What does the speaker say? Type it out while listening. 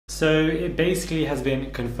So it basically has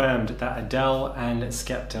been confirmed that Adele and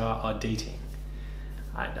Skepta are dating.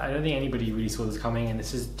 I don't think anybody really saw this coming, and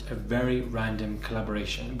this is a very random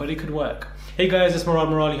collaboration, but it could work. Hey guys, it's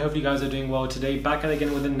Morali. Hopefully you guys are doing well today. Back at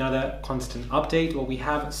again with another constant update. Well, we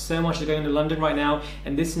have so much going to London right now,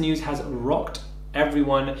 and this news has rocked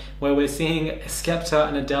everyone, where we're seeing Skepta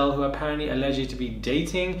and Adele, who are apparently alleged to be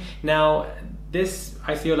dating. Now, this,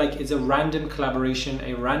 I feel like, is a random collaboration,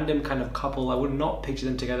 a random kind of couple. I would not picture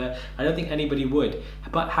them together. I don't think anybody would.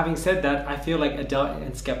 But having said that, I feel like Adele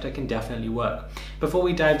and Skepta can definitely work. Before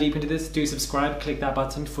we dive deep into this, do subscribe, click that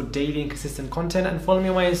button for daily and consistent content, and follow me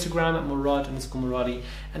on my Instagram at Murad_Muradi.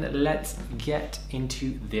 And let's get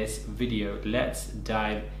into this video. Let's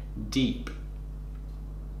dive deep.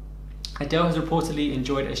 Adele has reportedly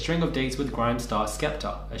enjoyed a string of dates with grime star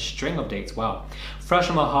Skepta. A string of dates, wow. Fresh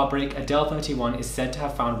from her heartbreak, Adele, 31, is said to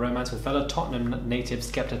have found romance with fellow Tottenham native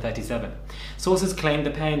Skepta, 37. Sources claim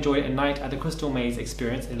the pair enjoyed a night at the Crystal Maze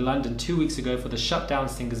Experience in London 2 weeks ago for the shut-down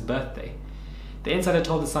singer's birthday. The insider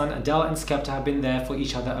told The Sun Adele and Skepta have been there for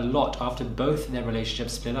each other a lot after both their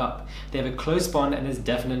relationships split up. They have a close bond and there's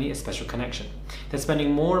definitely a special connection. They're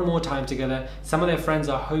spending more and more time together. Some of their friends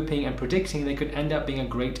are hoping and predicting they could end up being a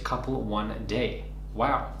great couple one day.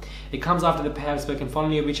 Wow. It comes after the pair have spoken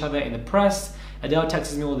fondly of each other in the press. Adele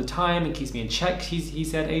texts me all the time and keeps me in check, he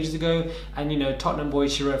said ages ago. And, you know, Tottenham boy,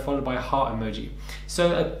 she wrote, followed by a heart emoji.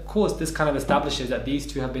 So, of course, this kind of establishes that these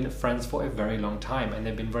two have been friends for a very long time, and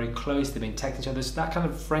they've been very close, they've been texting each other. So that kind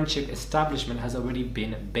of friendship establishment has already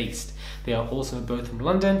been based. They are also both from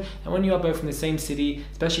London, and when you are both from the same city,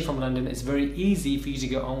 especially from London, it's very easy for you to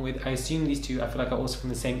get on with. I assume these two, I feel like, are also from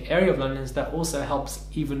the same area of London, so that also helps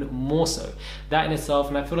even more so. That in itself,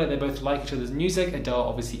 and I feel like they both like each other's music. Adele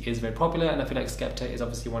obviously is very popular, and I feel like Skepta is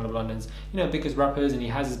obviously one of London's, you know, biggest rappers, and he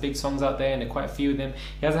has his big songs out there, and there are quite a few of them.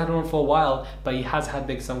 He hasn't had one for a while, but he has had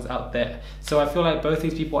big songs out there. So I feel like both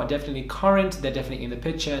these people are definitely current, they're definitely in the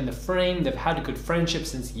picture, in the frame, they've had a good friendship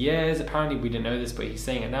since years. Apparently, we didn't know this, but he's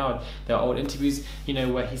saying it now. There are old interviews, you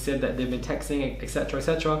know, where he said that they've been texting, etc.,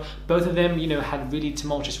 etc. Both of them, you know, had really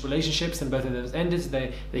tumultuous relationships, and both of those ended. So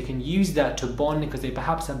they can use that to bond because they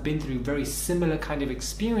perhaps have been through very similar kind of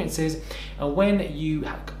experiences. And when you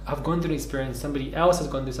have gone through an experience, somebody else has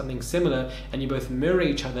gone through something similar, and you both mirror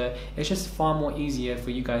each other, it's just far more easier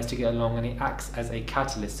for you guys to get along, and it acts as a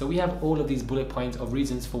catalyst. So we have all of these bullet points of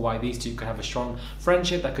reasons for why these two could have a strong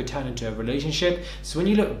friendship that could turn into a relationship. So when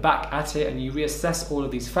you look back at it and you reassess all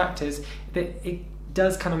of these factors, it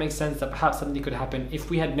does kind of make sense that perhaps something could happen. If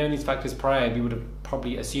we had known these factors prior, we would have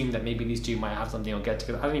probably assumed that maybe these two might have something or get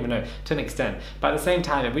together. I don't even know, to an extent. But at the same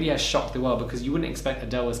time, it really has shocked the world, because you wouldn't expect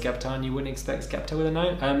Adele with Skepta, and you wouldn't expect Skepta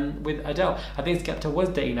with Adele. I think Skepta was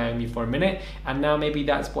dating Naomi for a minute, and now maybe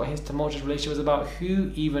that's what his tumultuous relationship was about.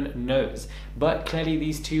 Who even knows? But clearly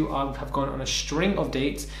these two have gone on a string of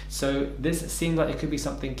dates, so this seems like it could be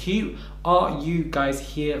something cute. Are you guys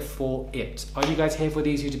here for it? Are you guys here for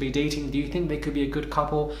these two to be dating? Do you think they could be a good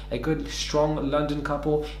couple, a good strong London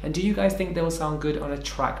couple? And do you guys think they will sound good on a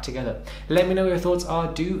track together? Let me know what your thoughts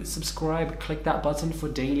are. Do subscribe, click that button for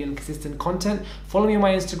daily and consistent content. Follow me on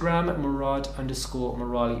my Instagram,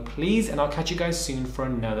 Murad_Murali, please, and I'll catch you guys soon for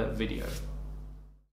another video.